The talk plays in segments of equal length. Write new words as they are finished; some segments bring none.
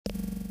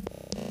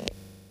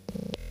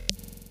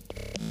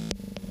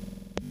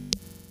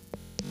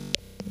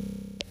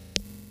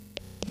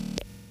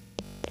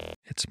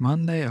It's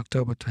Monday,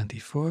 October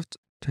 24th,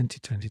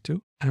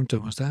 2022. I'm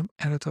Thomas Dam,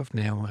 editor of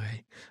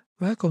Neomare.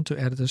 Welcome to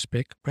Editor's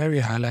Pick, where we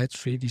highlight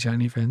 3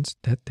 design events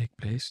that take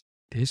place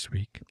this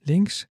week.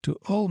 Links to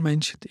all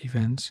mentioned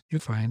events you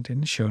find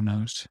in the show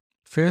notes.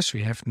 First,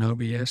 we have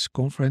Node.js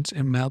conference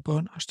in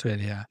Melbourne,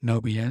 Australia.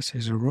 Node.js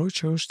is a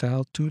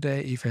roadshow-style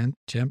 2-day event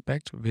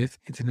jam-packed with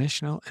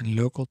international and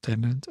local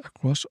talent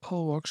across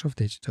all walks of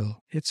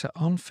digital. It's an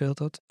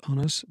unfiltered,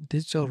 honest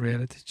digital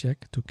reality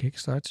check to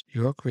kickstart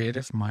your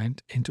creative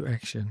mind into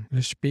action,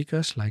 with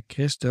speakers like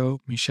Chris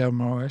Do, Michelle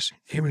Morris,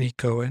 Emily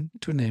Cohen,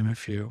 to name a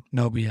few.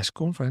 Node.js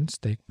conference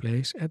takes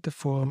place at the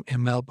Forum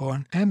in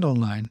Melbourne and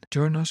online.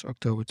 Join us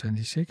October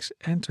 26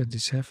 and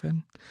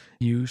 27.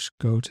 Use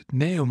code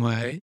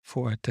NEOMARE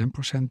for a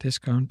 10%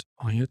 discount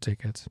on your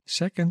ticket.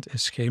 Second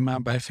is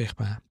Schema by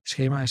Figma.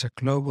 Schema is a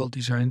global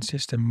design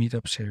system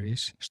meetup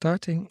series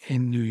starting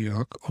in New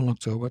York on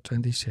October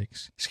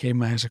 26.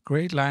 Schema has a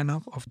great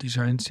lineup of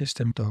design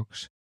system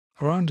talks.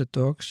 Around the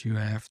talks, you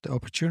have the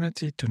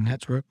opportunity to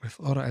network with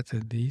other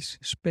attendees,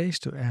 space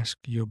to ask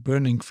your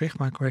burning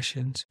Figma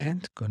questions,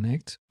 and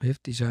connect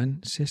with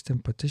design system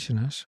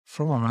practitioners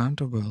from around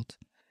the world.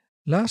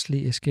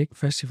 Lastly is Kik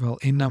Festival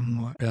in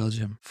Namur,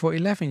 Belgium. For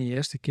 11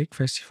 years, the Kik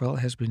Festival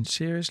has been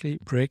seriously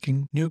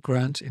breaking new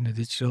grounds in the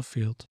digital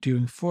field.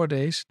 During 4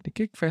 days, the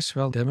Kik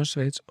Festival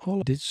demonstrates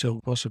all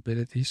digital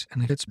possibilities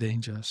and its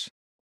dangers.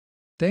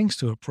 Thanks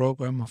to a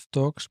program of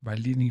talks by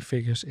leading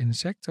figures in the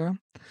sector,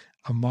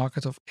 a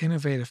market of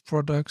innovative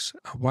products,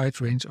 a wide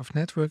range of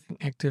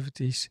networking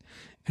activities,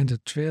 and a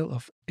trail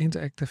of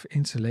interactive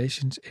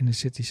installations in the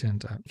city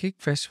center, Kik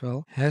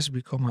Festival has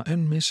become an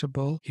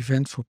unmissable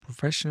event for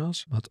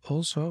professionals, but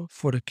also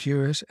for the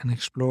curious and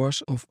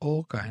explorers of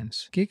all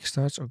kinds. Kik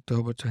starts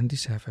October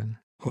 27.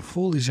 A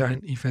full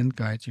design event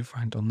guide you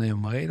find on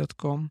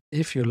neomare.com.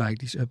 If you like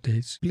these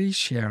updates, please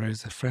share it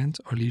with a friend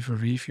or leave a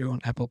review on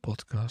Apple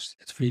Podcasts.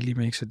 It really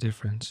makes a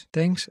difference.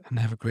 Thanks and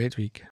have a great week.